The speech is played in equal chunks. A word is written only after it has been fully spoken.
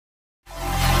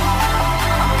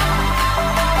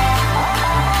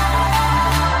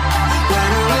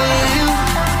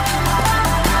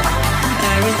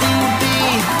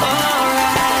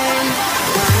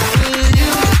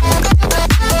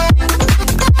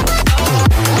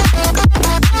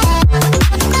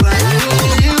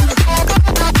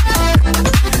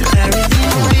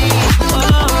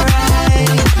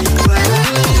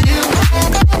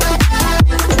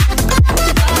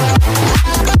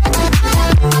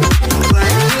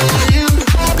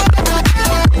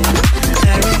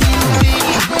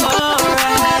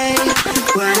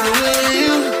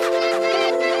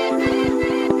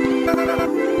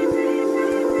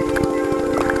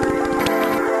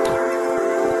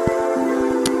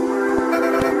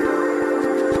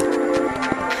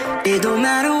It don't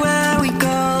matter where we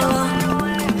go,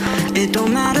 it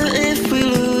don't matter if we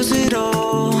lose it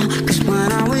all. Cause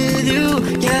when I'm with you,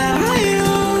 yeah, I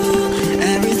know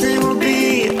everything will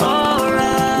be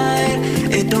alright.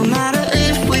 It don't matter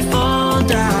if we fall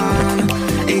down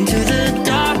into the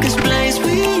darkest place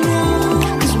we know.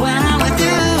 Cause when I'm with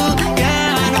you,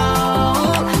 yeah, I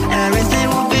know everything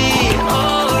will be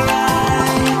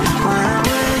alright. When I'm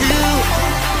with you,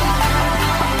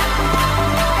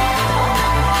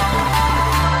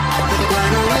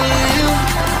 when I'm with you,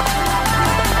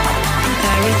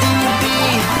 everything will be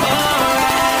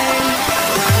alright.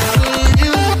 When I'm with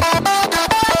you,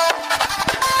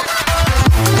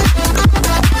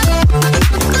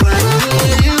 when I'm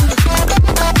with you,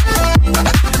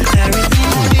 everything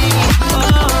will be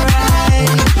alright.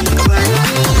 When I'm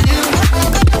with you,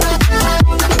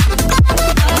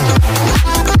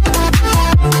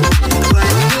 when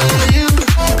I'm with you,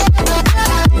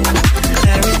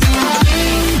 everything will be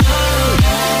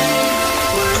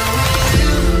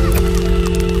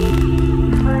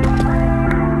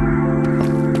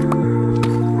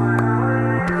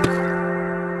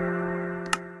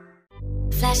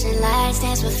Flashing lights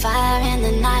dance with fire in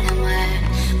the night and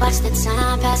we're watch the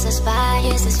time pass us by.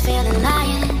 Is this feeling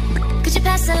lying? Could you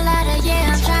pass the lighter?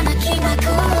 Yeah, I'm trying to keep my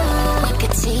cool.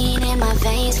 Nicotine in my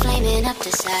veins, flaming up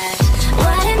desire.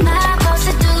 What am I supposed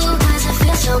to do? Cause it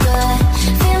feels so good.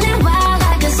 Feeling wild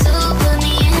like a zoo. Put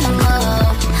me in the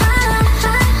mood.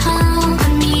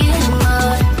 Put me in the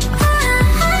mood.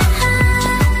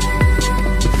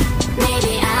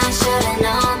 Maybe I should've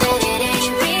known that it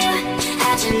ain't real.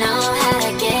 How'd you know how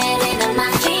to get into my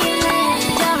feelings?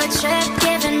 You're a trip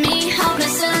giving me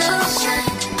hopeless solution.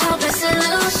 Hopeless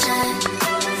solution.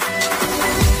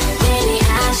 Maybe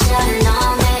I should've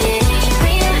known that it ain't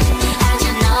real. How'd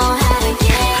you know how to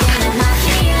get into my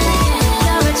feelings?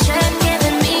 You're a trip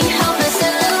giving me hopeless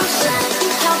solution.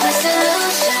 Hopeless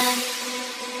solution.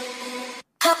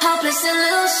 Hopeless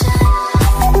solution.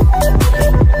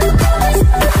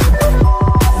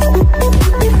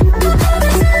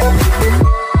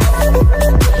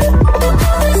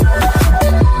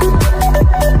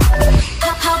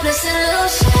 Hopeless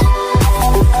solution.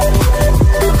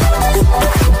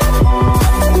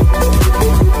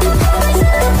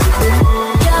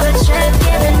 You're a trip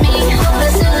giving me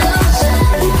hopeless solution.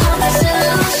 Hopeless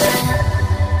solution.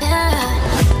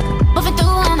 Yeah. Moving through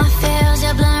all my feels,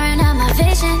 you're blurring out my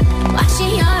vision.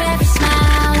 Watching your every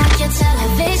smile like your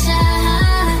television.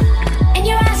 In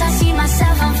your eyes I see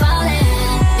myself, I'm falling.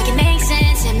 Make it make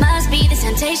sense, it must be the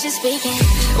temptation speaking.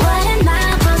 What am I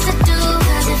supposed to do?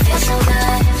 Cause it feels so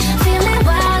good. Feeling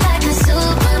wild like a zoo.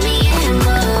 Put me in the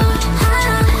mood.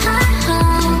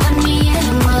 Put me in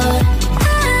the mood.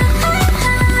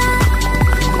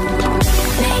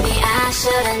 Maybe I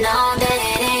should've known that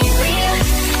it ain't real.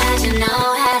 How'd you know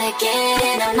how to get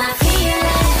into my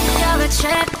feelings? You're a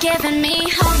trip giving me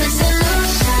hopeless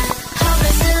solution.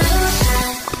 Hopeless solution.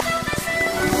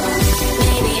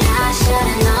 Maybe I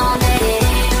should've known that it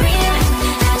ain't real.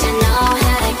 How'd you know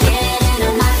how to get into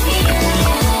my feelings?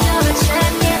 You're a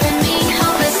trip giving me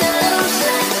hopeless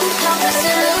solution. Hopeless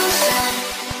solution.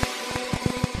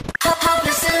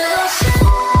 Hopeless solution.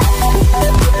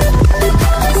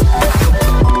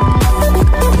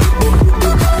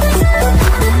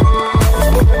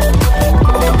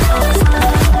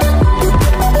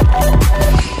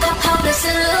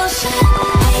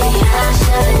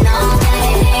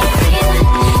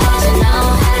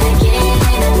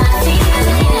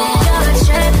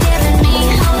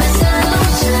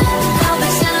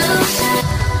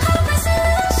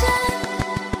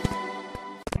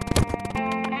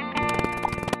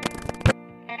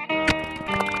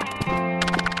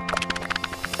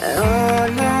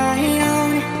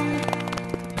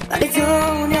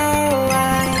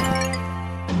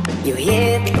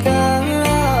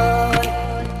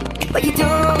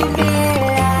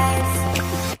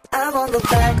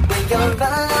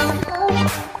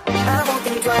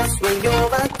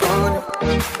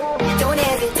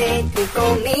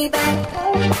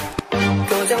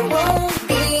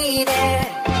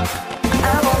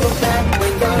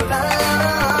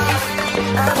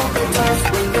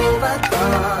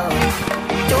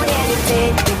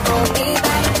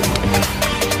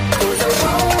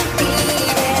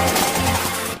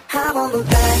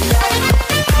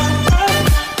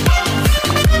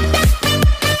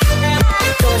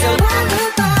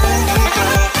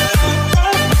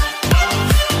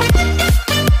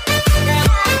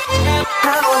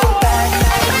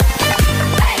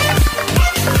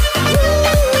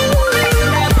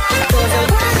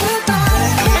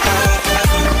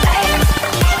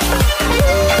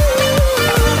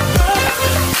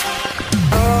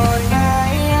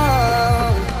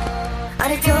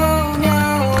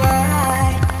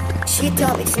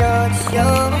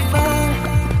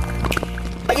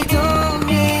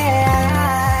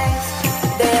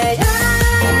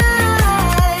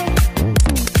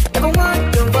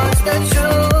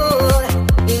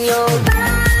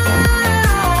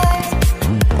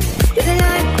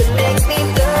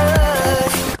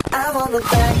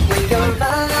 when you're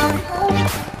around.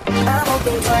 I won't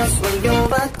think twice when you're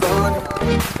gone.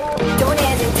 Don't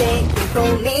hesitate to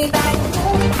pull me back,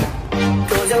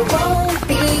 'cause I won't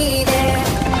be there.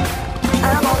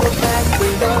 I won't look back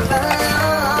when you're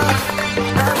around.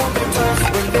 I won't think twice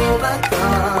when you're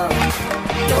gone.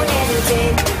 Don't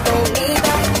hesitate to pull me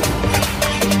back,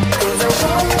 'cause I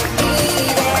won't be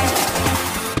there.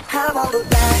 I won't look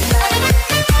back.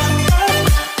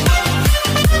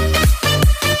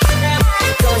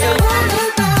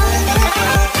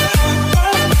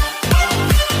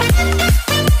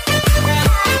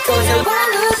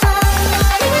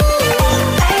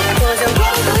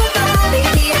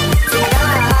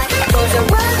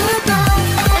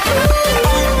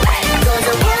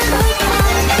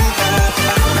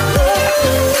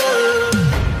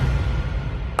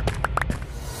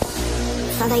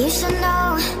 Father, you should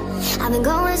know I've been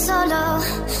going solo.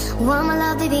 Want my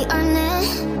love, baby, earn it.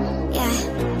 Yeah,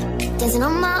 dancing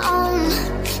on my own.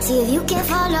 See if you can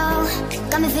follow.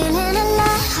 Got me feeling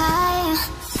alive.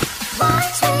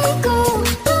 Watch me go,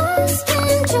 lose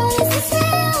control as I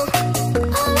feel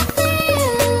all I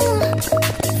feel.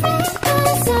 Break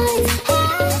the signs,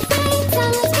 every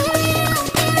time it's real,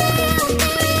 real,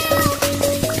 real.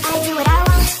 I do what I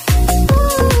want.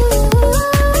 Ooh,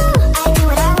 I do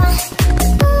what I want.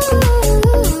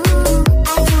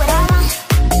 I do what I want.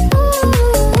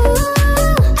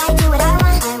 I do what I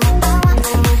want. I want.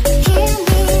 Hear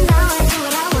me now, I do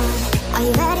what I want. Are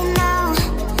you ready now?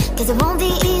 'Cause it won't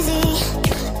be easy.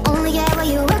 Only get what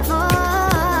you work for.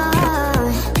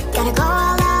 Gotta go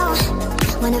all out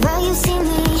whenever you see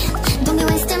me. Don't be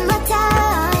wasting my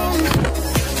time.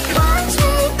 Watch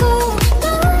me go,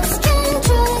 lose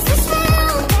control as I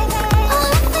feel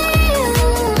all I feel.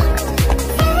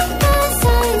 Break the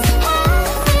signs,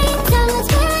 every time let's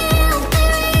be real, be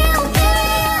real, be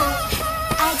real.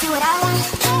 I do what I want.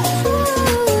 Ooh,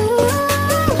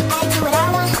 I do what I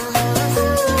want.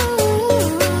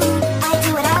 I do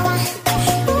what I want.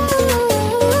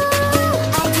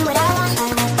 I do what I want.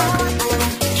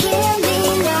 Hear me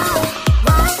now.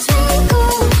 Watch me go,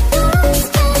 lose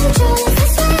control as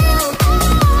I feel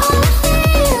all I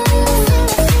feel.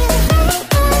 Break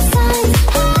the signs,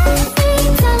 every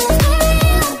time let's be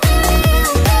real, be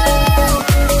real, be real.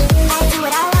 I do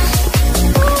what I want.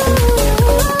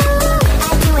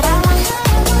 I do what I want.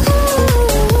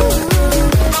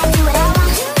 I do what I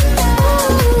want.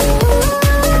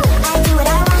 I do what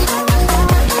I want.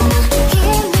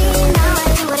 Hear me now, I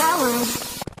do what I want.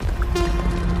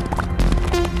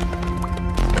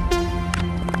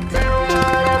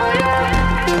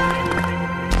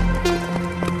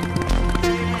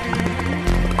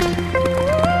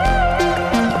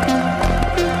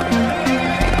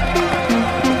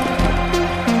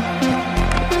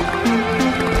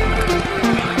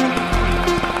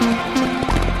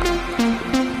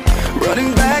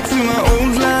 Running back to my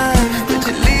old life, but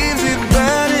it leaves it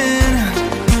burning.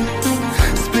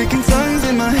 Speaking tongues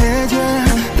in my head, yeah,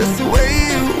 that's the way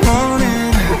you want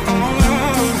it.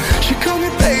 She called me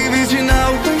baby, you're not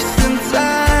wasting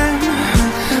time,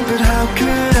 but how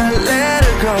could I let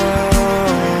her go?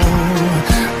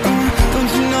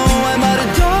 Don't you know I might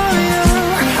adore you?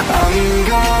 I'm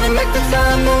gonna make the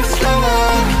time move slower.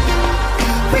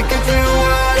 We could do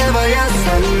whatever, yeah,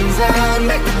 sun's out,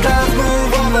 make the clouds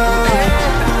move over.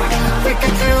 We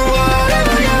could do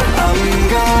whatever, yeah. I'm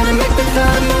gonna make the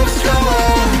time move slower.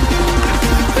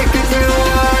 We could do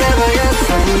whatever, yeah,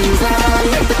 sun's out,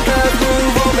 make the clouds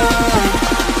move over.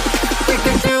 We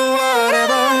could do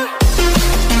whatever.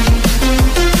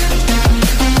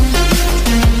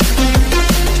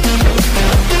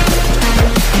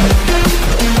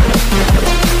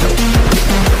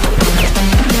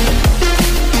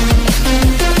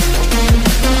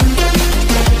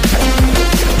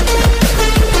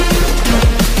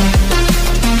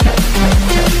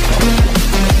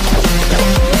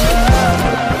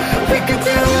 We could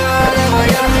do whatever,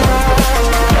 yeah.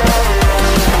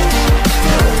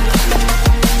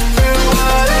 Do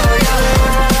whatever, yeah.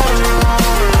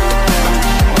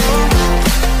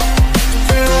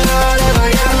 Do whatever,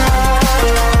 yeah.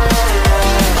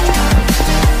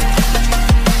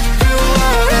 Do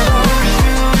whatever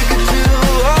we could do.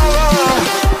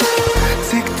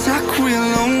 Tick tock, we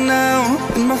alone now,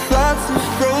 and my thoughts are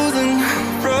frozen,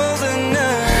 frozen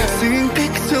now. Seeing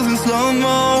pictures in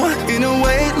slow-mo, in a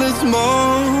weightless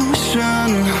motion.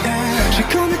 She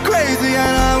called me crazy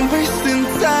and I'm wasting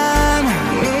time.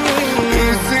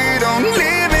 Easy, don't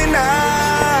leave me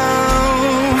now.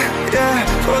 Yeah,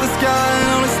 for the sky and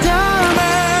all it's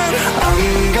diamond. I'm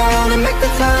gonna make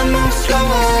the time move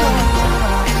slower.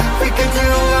 We can do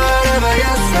whatever,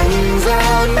 yeah, sun's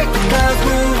out, make the clouds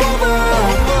move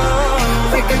over.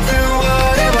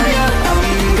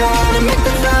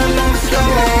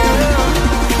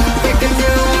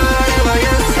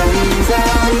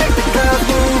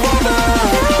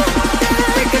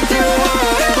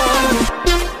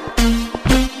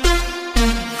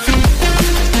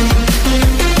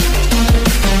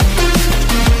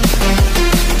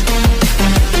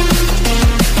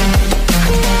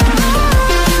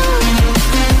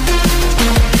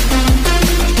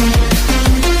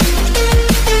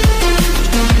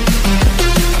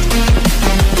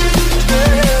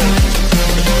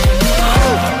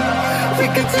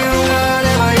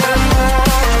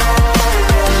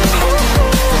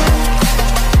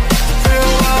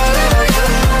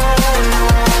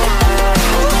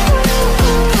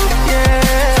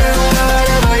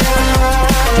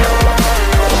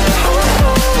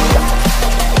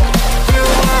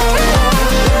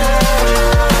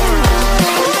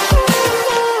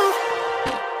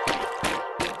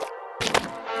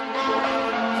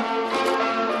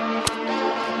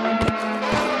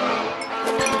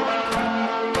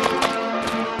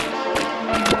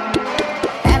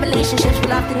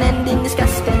 end in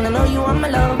disgust. And I know you want my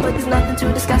love, but there's nothing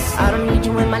to discuss. I don't need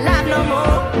you in my life no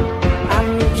more. I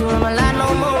don't need you in my life no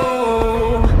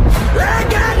more. I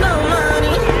got no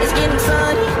money, it's getting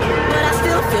sunny, but I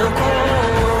still feel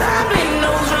cold. I've been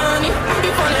nose running, be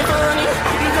funny, funny,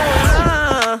 be going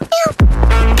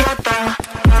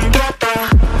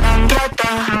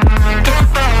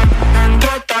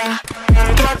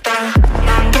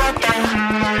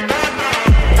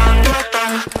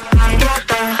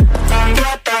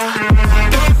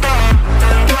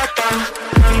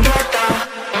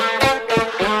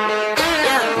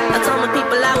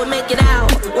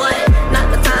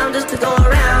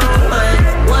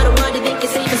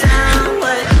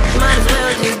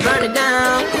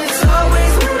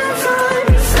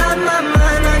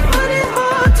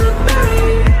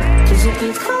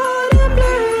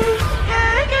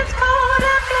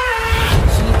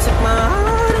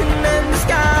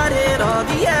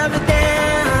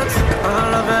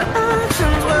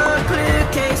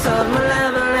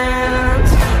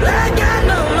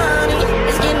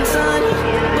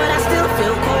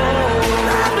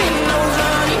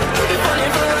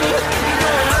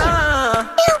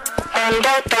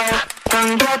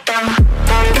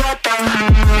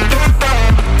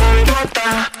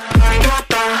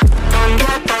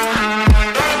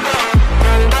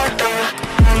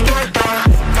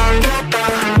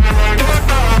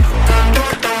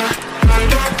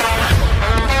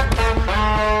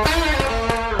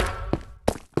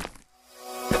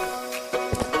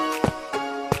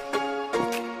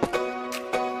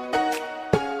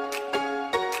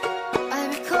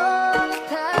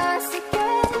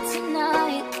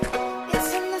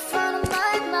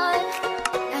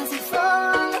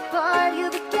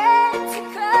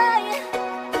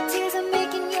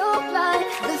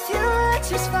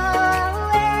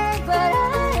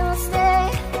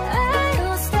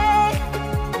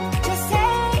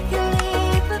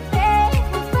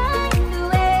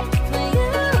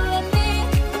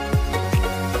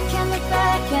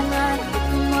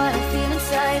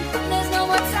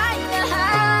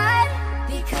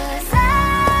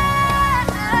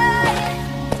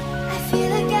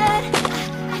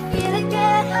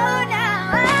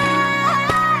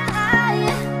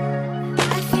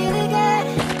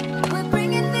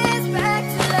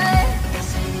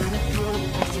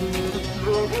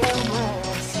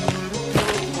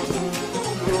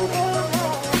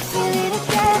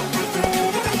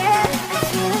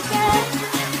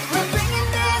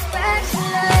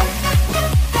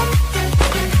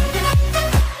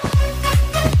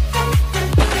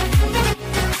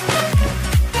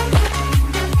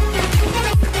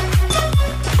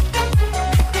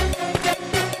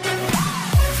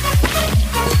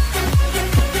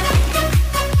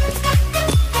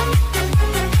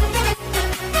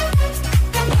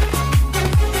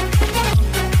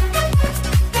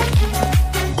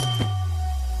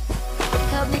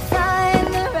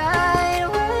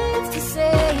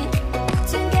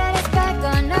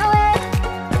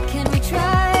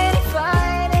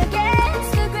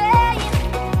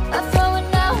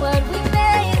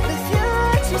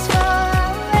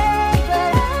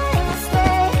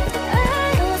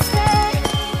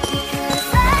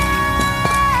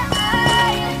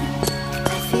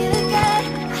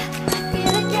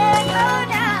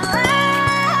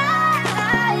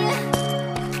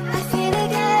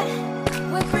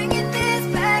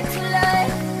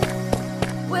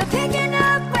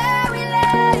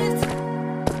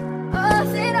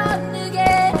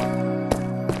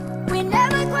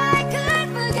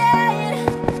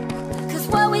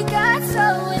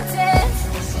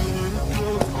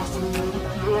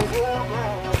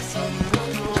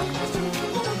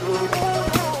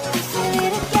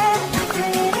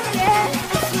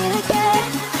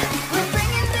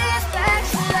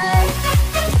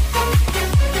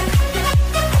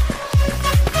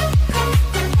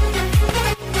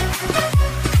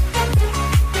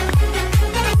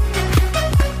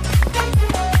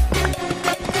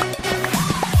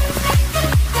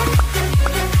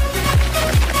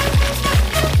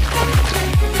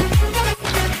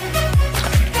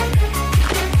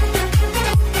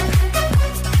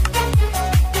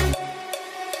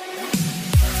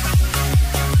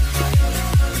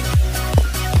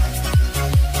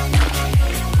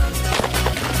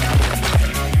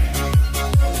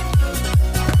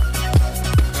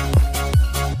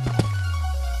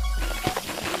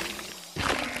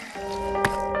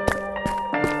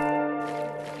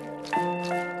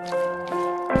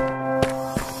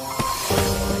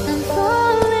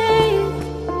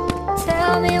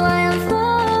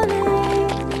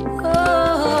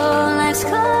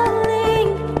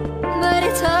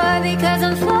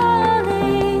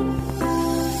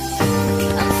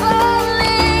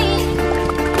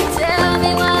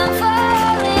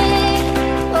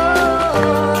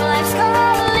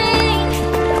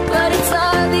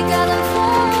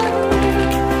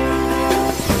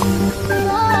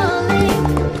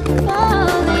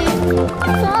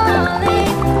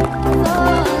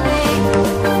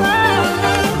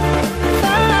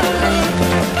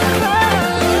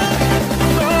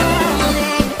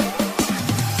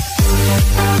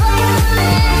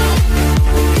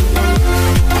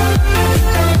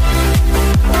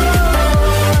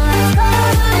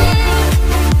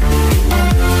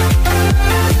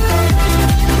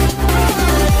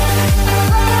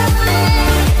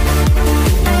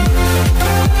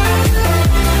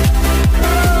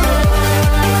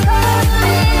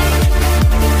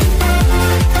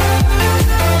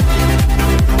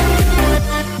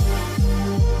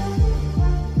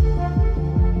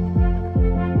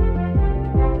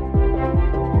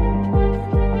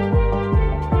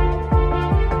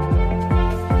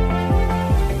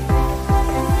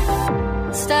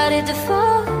started to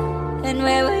fall, and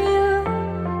where were you?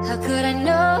 How could I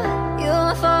know you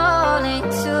were falling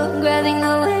too? Grabbing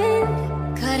the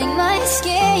wind, cutting my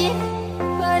skin,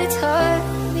 but it's hard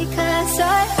because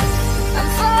I'm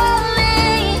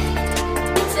falling.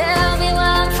 Tell me why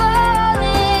I'm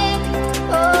falling.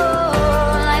 Oh,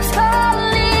 life's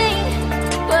calling,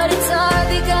 but it's hard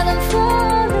because I'm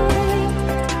falling.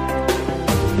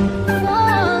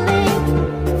 Falling,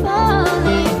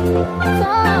 falling,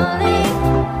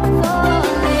 falling.